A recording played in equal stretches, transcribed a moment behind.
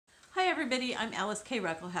everybody, I'm Alyce-Kay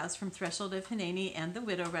Reckelhouse from Threshold of Hineni and the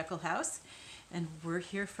Widow Reckelhouse, and we're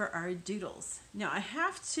here for our doodles. Now I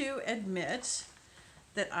have to admit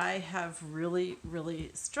that I have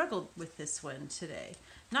really struggled with this one today.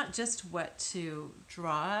 Not just what to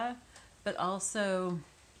draw, but also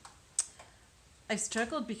I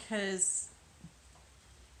struggled because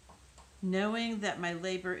knowing that my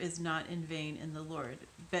labor is not in vain in the Lord.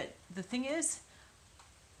 But the thing is,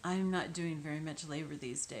 I'm not doing very much labor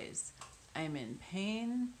these days. I'm in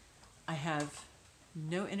pain. I have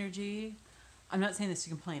no energy. I'm not saying this to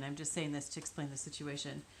complain. I'm just saying this to explain the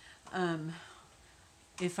situation.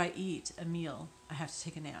 If I eat a meal, I have to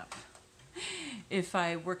take a nap. If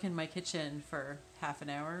I work in my kitchen for half an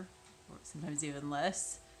hour, or sometimes even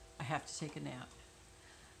less, I have to take a nap.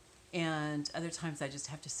 And other times I just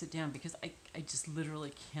have to sit down because I just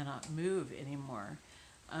literally cannot move anymore.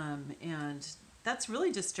 And that's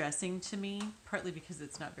really distressing to me, partly because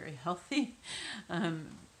it's not very healthy,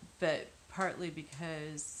 but partly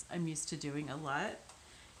because I'm used to doing a lot.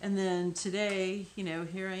 And then today, you know,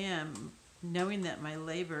 here I am, knowing that my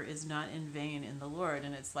labor is not in vain in the Lord.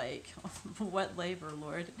 And it's like, what labor,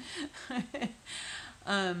 Lord?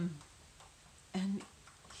 And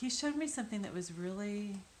he showed me something that was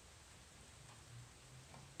really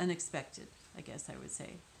unexpected, I guess I would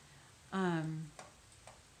say.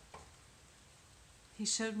 He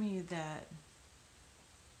showed me that,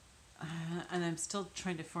 and I'm still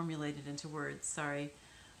trying to formulate it into words, sorry,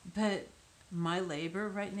 but my labor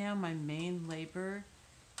right now, my main labor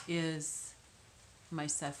is my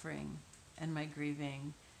suffering and my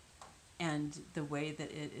grieving and the way that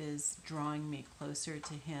it is drawing me closer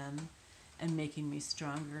to Him and making me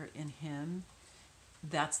stronger in Him.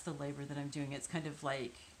 That's the labor that I'm doing. It's kind of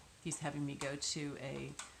like He's having me go to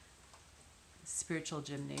a spiritual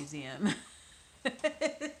gymnasium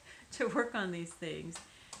to work on these things.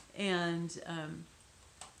 And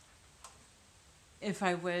if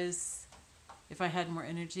I had more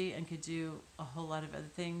energy and could do a whole lot of other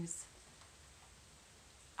things,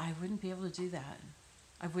 I wouldn't be able to do that.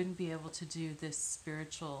 I wouldn't be able to do this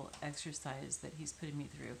spiritual exercise that He's putting me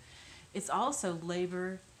through. It's also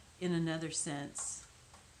labor in another sense,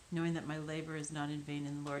 knowing that my labor is not in vain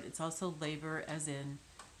in the Lord. It's also labor as in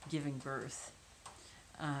giving birth.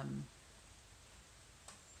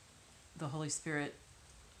 The Holy Spirit,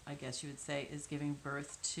 I guess you would say, is giving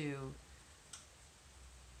birth to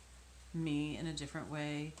me in a different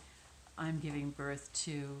way. I'm giving birth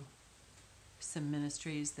to some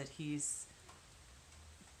ministries that He's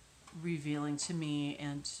revealing to me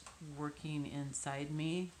and working inside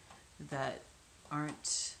me that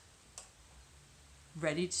aren't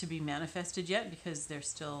ready to be manifested yet because they're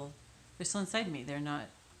still inside me. They're not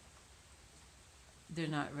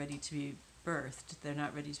ready to be birthed. They're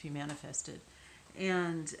not ready to be manifested.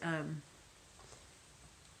 And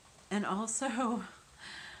also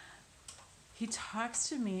He talks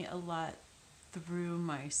to me a lot through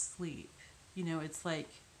my sleep. You know, it's like,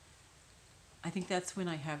 I think that's when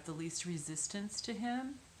I have the least resistance to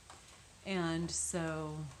Him. And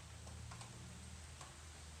so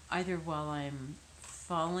either while I'm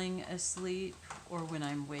falling asleep or when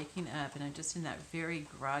I'm waking up and I'm just in that very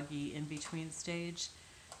groggy in-between stage,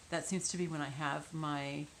 that seems to be when I have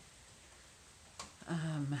my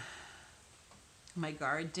my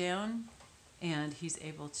guard down and He's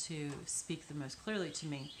able to speak the most clearly to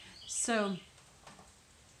me. So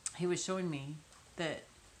He was showing me that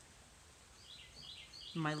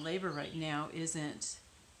my labor right now isn't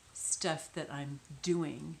stuff that I'm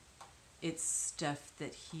doing. It's stuff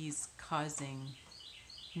that He's causing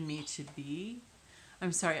me to be.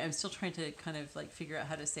 I'm sorry, I'm still trying to kind of like figure out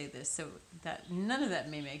how to say this so that none of that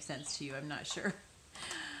may make sense to you. I'm not sure.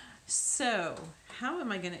 So how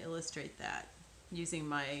am I going to illustrate that using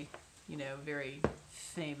my, you know, very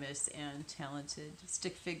famous and talented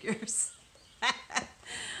stick figures? I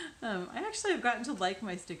actually have gotten to like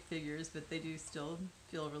my stick figures, but they do still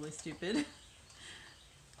feel really stupid.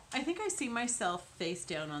 I think I see myself face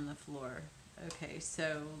down on the floor. Okay,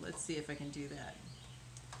 so let's see if I can do that.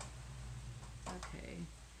 Okay,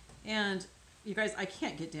 and you guys, I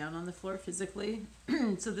can't get down on the floor physically,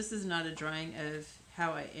 so this is not a drawing of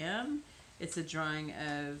how I am. It's a drawing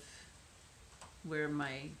of where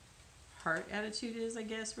my heart attitude is, I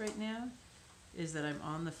guess, right now, is that I'm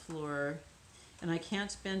on the floor, and I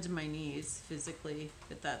can't bend my knees physically,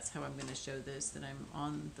 but that's how I'm going to show this, that I'm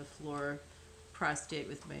on the floor, prostrate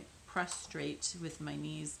with my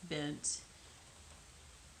knees bent,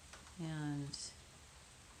 and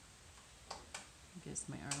I guess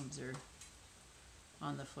my arms are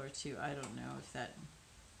on the floor too. I don't know if that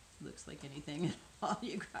looks like anything at all,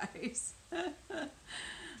 you guys.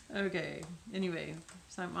 Okay. Anyway,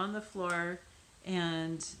 so I'm on the floor,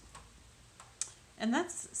 and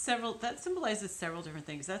that symbolizes several different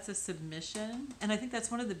things. That's a submission, and I think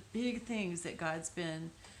that's one of the big things that God's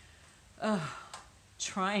been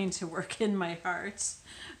trying to work in my heart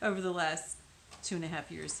over the last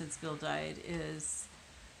 2.5 years since Bill died is,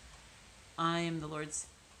 I am the Lord's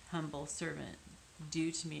humble servant.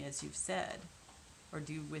 Do to me as you've said, or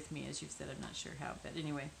do with me as you've said. I'm not sure how, but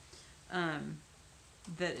anyway,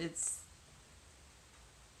 that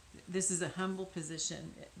this is a humble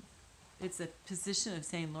position. It's a position of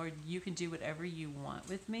saying, Lord, you can do whatever you want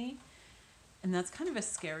with me. And that's kind of a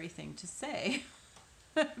scary thing to say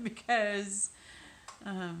because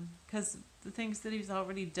the things that he's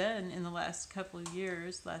already done in the last couple of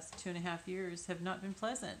years, last 2.5 years, have not been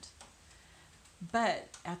pleasant. But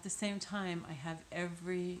at the same time, I have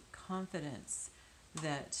every confidence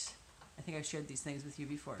that, I think I've shared these things with you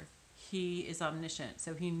before, he is omniscient,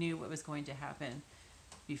 so he knew what was going to happen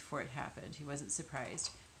before it happened. He wasn't surprised.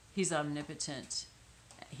 He's omnipotent.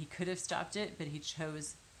 He could have stopped it, but he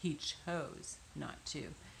chose not to.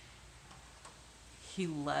 He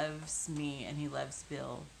loves me and he loves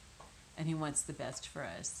Bill, and he wants the best for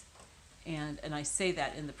us. And I say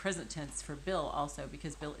that in the present tense for Bill also,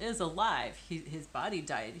 because Bill is alive. His body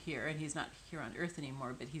died here, and he's not here on earth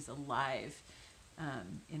anymore, but he's alive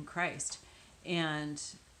in Christ. And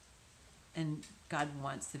God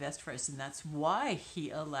wants the best for us, and that's why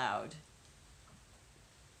he allowed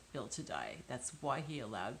Bill to die. That's why he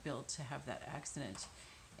allowed Bill to have that accident.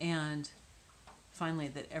 And finally,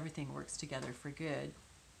 that everything works together for good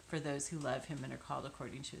for those who love him and are called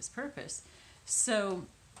according to his purpose. So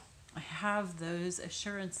I have those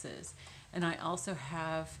assurances, and I also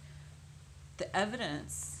have the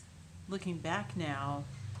evidence, looking back now,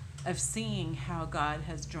 of seeing how God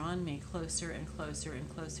has drawn me closer and closer and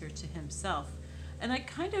closer to himself. And I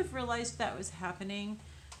kind of realized that was happening,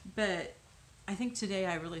 but I think today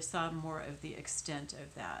I really saw more of the extent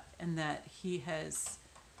of that, and that he has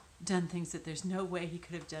done things that there's no way he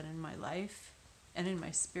could have done in my life and in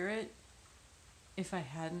my spirit if I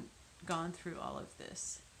hadn't gone through all of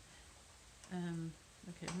this.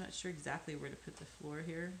 Okay, I'm not sure exactly where to put the floor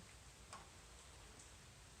here.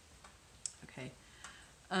 Okay.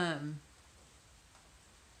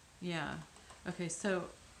 Yeah. Okay, so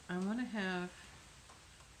I want to have,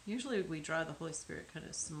 usually we draw the Holy Spirit kind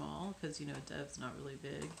of small because, dove's not really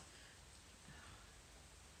big.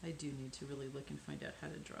 I do need to really look and find out how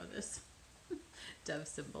to draw this dove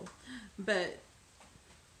symbol. But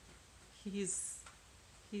he's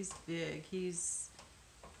big. He's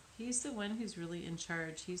the one who's really in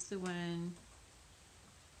charge. He's the one.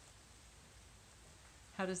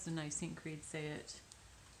 How does the Nicene Creed say it?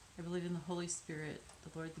 I believe in the Holy Spirit, the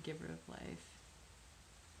Lord, the giver of life,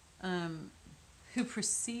 who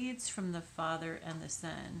proceeds from the Father and the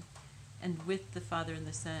Son, and with the Father and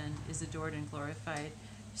the Son is adored and glorified.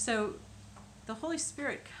 So the Holy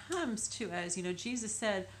Spirit comes to us. Jesus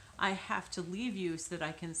said, I have to leave you so that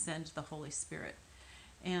I can send the Holy Spirit.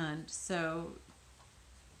 And so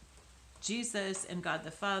Jesus and God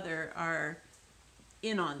the Father are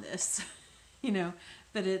in on this,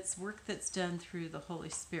 but it's work that's done through the Holy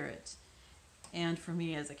Spirit. And for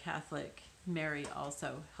me as a Catholic, Mary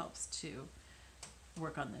also helps to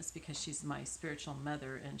work on this because she's my spiritual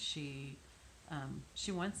mother, and she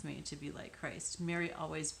wants me to be like Christ. Mary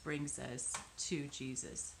always brings us to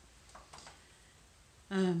Jesus.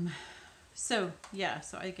 So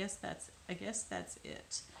I guess that's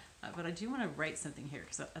it. But I do want to write something here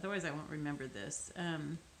because otherwise I won't remember this.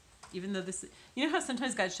 Even though this, how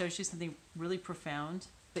sometimes God shows you something really profound,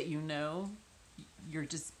 but you're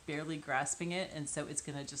just barely grasping it, and so it's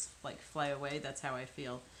gonna just like fly away. That's how I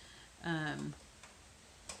feel.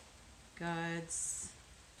 God's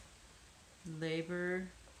labor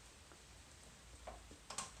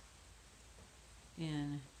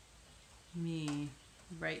in me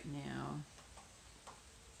right now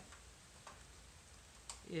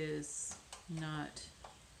is not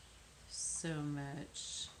so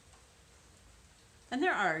much, and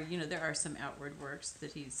there are some outward works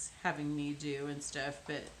that he's having me do and stuff,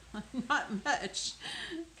 but not much,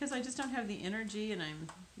 because I just don't have the energy, and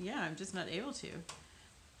I'm just not able to.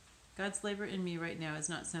 God's labor in me right now is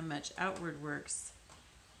not so much outward works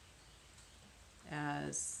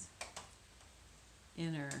as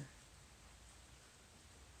inner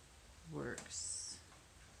works.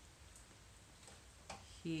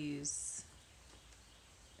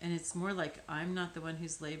 And it's more like I'm not the one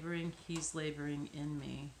who's laboring, he's laboring in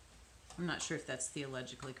me. I'm not sure if that's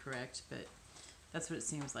theologically correct, but that's what it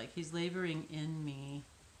seems like. He's laboring in me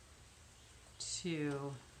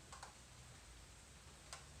to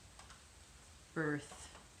birth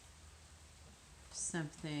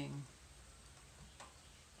something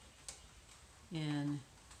in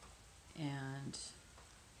and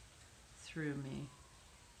through me.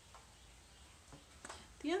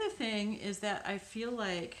 The other thing is that I feel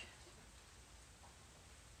like,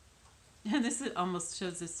 and this almost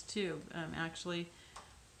shows this too, actually,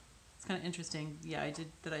 it's kind of interesting. Yeah, I did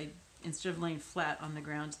that. Instead of laying flat on the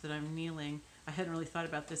ground that I'm kneeling, I hadn't really thought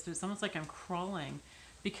about this, but it's almost like I'm crawling,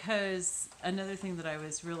 because another thing that I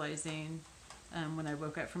was realizing when I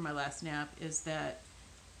woke up from my last nap is that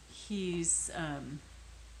he's,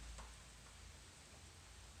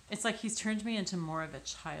 it's like he's turned me into more of a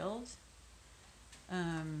child.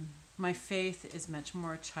 My faith is much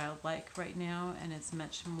more childlike right now, and it's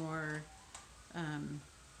much more,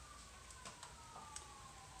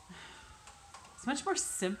 it's much more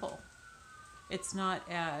simple. It's not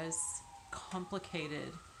as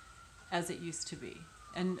complicated as it used to be.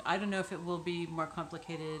 And I don't know if it will be more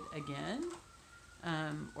complicated again,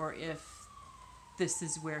 or if this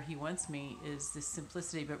is where he wants me, is this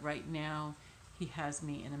simplicity. But right now, he has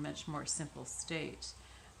me in a much more simple state.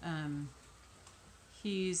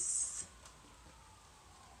 He's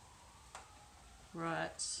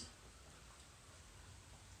brought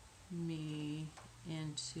me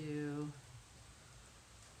into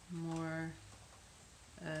more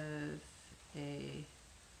of a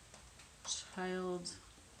childlike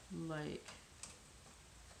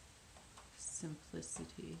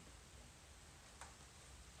simplicity.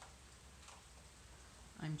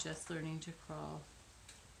 I'm just learning to crawl.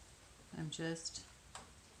 I'm just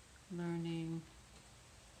learning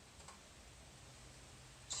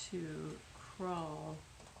to crawl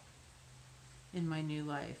in my new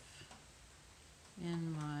life.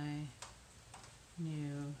 In my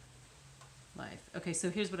new life. Okay,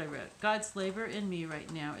 so here's what I wrote. God's labor in me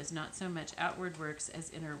right now is not so much outward works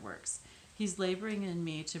as inner works. He's laboring in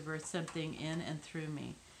me to birth something in and through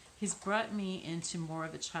me. He's brought me into more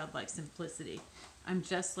of a childlike simplicity. I'm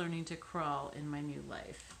just learning to crawl in my new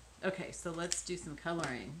life. Okay, so let's do some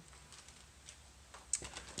coloring.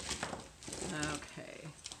 Okay,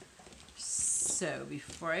 so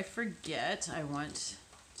before I forget, I want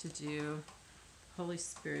to do Holy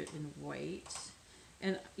Spirit in white.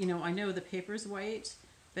 And, you know, I know the paper's white,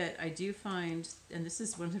 but I do find, and this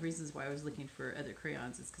is one of the reasons why I was looking for other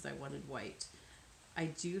crayons, is because I wanted white. I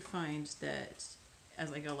do find that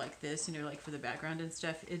as I go like this, you know, like for the background and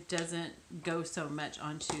stuff, it doesn't go so much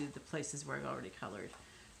onto the places where I've already colored.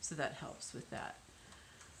 So that helps with that.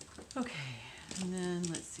 Okay, and then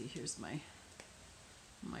let's see, here's my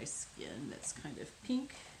skin that's kind of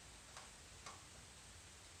pink.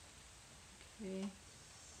 Okay.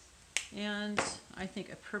 And I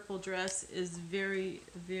think a purple dress is very,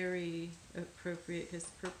 very appropriate, because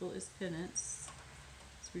purple is penance,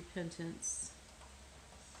 it's repentance,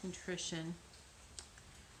 contrition.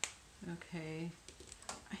 Okay,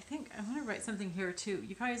 I think I want to write something here too.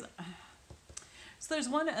 You guys, so there's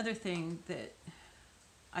one other thing that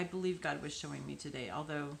I believe God was showing me today,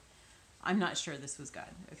 although I'm not sure this was God,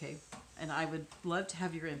 okay? And I would love to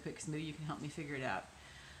have your input, because maybe you can help me figure it out.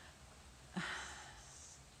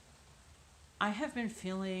 I have been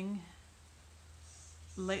feeling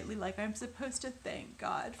lately like I'm supposed to thank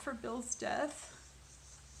God for Bill's death.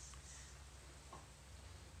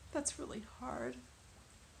 That's really hard.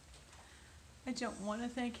 I don't want to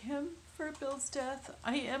thank him for Bill's death.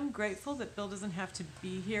 I am grateful that Bill doesn't have to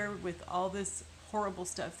be here with all this horrible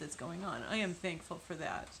stuff that's going on. I am thankful for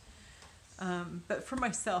that. But for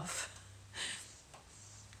myself,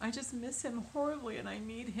 I just miss him horribly, and I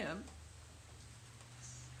need him.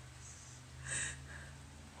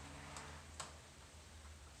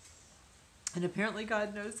 And apparently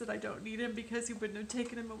God knows that I don't need him, because he wouldn't have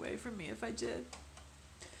taken him away from me if I did.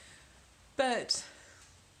 But,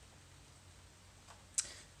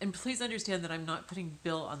 and please understand that I'm not putting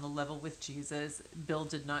Bill on the level with Jesus. Bill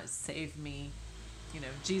did not save me. You know,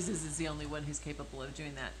 Jesus is the only one who's capable of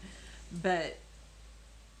doing that. But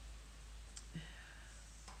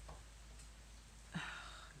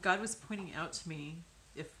God was pointing out to me,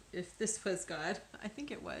 if this was God, I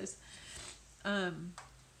think it was,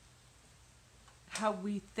 how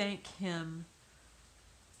we thank him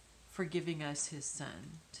for giving us his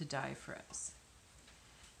son to die for us.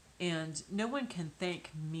 And no one can thank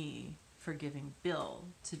me for giving Bill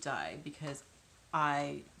to die, because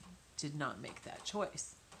I did not make that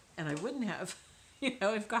choice. And I wouldn't have. You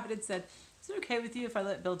know, if God had said, is it okay with you if I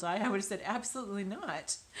let Bill die? I would have said, absolutely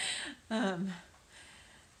not. I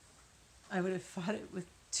would have fought it with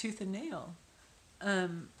tooth and nail.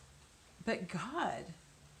 But God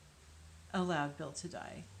allowed Bill to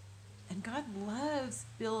die. And God loves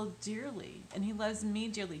Bill dearly, and he loves me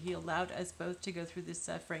dearly. He allowed us both to go through this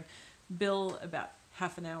suffering. Bill, about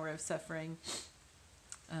half an hour of suffering,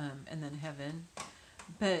 and then heaven.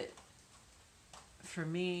 But for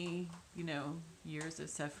me, years of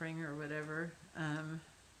suffering or whatever.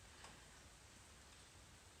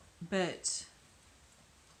 But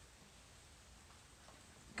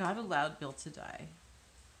God allowed Bill to die.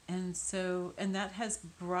 And that has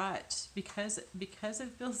brought, because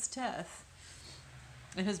of Bill's death,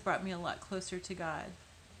 it has brought me a lot closer to God.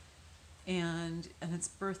 And it's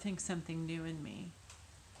birthing something new in me.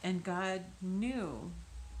 And God knew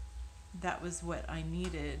that was what I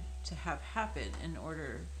needed to have happen in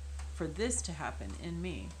order for this to happen in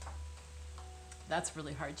me. That's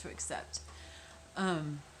really hard to accept.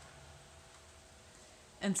 And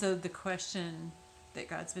so the question that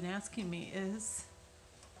God's been asking me is,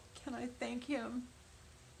 can I thank him?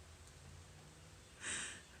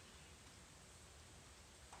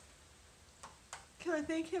 Can I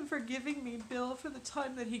thank him for giving me Bill for the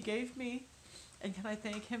time that he gave me? And can I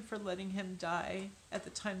thank him for letting him die at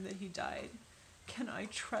the time that he died? Can I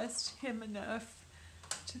trust him enough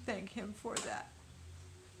to thank him for that?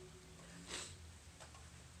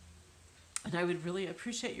 And I would really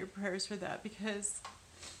appreciate your prayers for that, because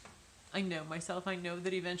I know myself. I know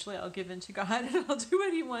that eventually I'll give in to God and I'll do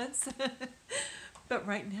what he wants. But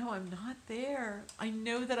right now I'm not there. I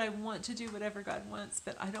know that I want to do whatever God wants,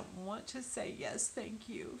 but I don't want to say, yes, thank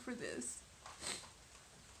you for this.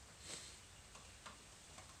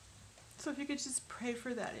 So if you could just pray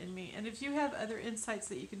for that in me. And if you have other insights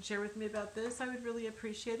that you can share with me about this, I would really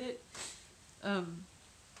appreciate it.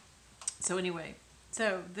 So anyway,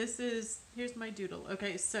 here's my doodle.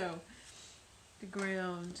 Okay, so the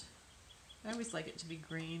ground, I always like it to be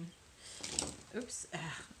green. Oops.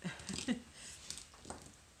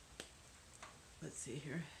 Let's see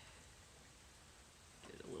here.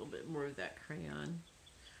 Get a little bit more of that crayon.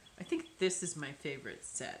 I think this is my favorite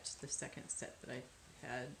set, the second set that I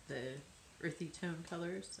had, the earthy tone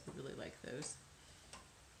colors. I really like those.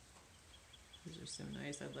 These are so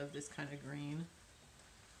nice. I love this kind of green.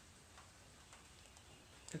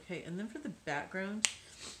 Okay, and then for the background,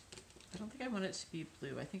 I don't think I want it to be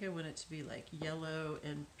blue. I think I want it to be like yellow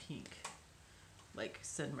and pink, like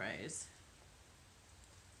sunrise.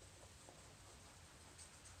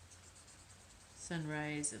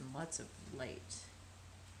 Sunrise and lots of light.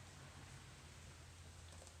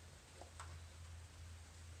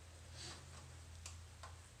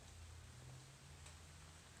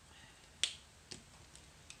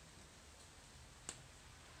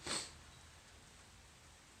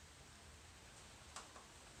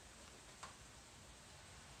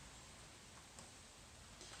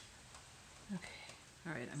 Okay,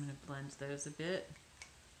 all right, I'm going to blend those a bit.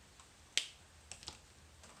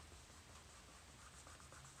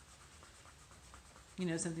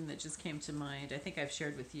 Something that just came to mind, I think I've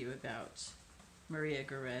shared with you about Maria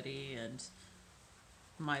Goretti and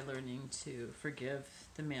my learning to forgive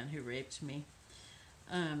the man who raped me.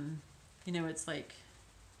 It's like,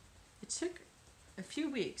 it took a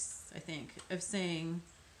few weeks, I think, of saying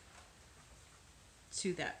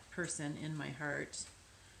to that person in my heart,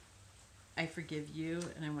 I forgive you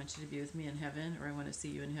and I want you to be with me in heaven, or I want to see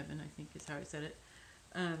you in heaven, I think is how I said it.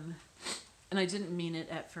 And I didn't mean it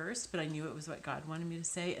at first, but I knew it was what God wanted me to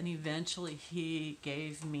say. And eventually he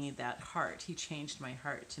gave me that heart. He changed my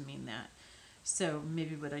heart to mean that. So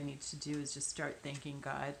maybe what I need to do is just start thanking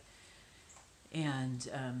God and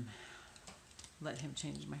let him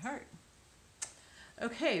change my heart.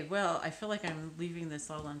 Okay, well, I feel like I'm leaving this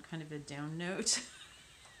all on kind of a down note.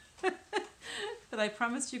 But I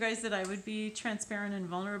promised you guys that I would be transparent and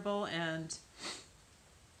vulnerable, and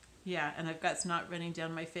yeah, and I've got snot running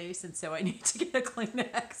down my face, and so I need to get a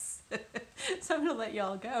Kleenex. So I'm going to let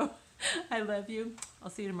y'all go. I love you.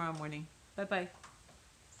 I'll see you tomorrow morning. Bye-bye.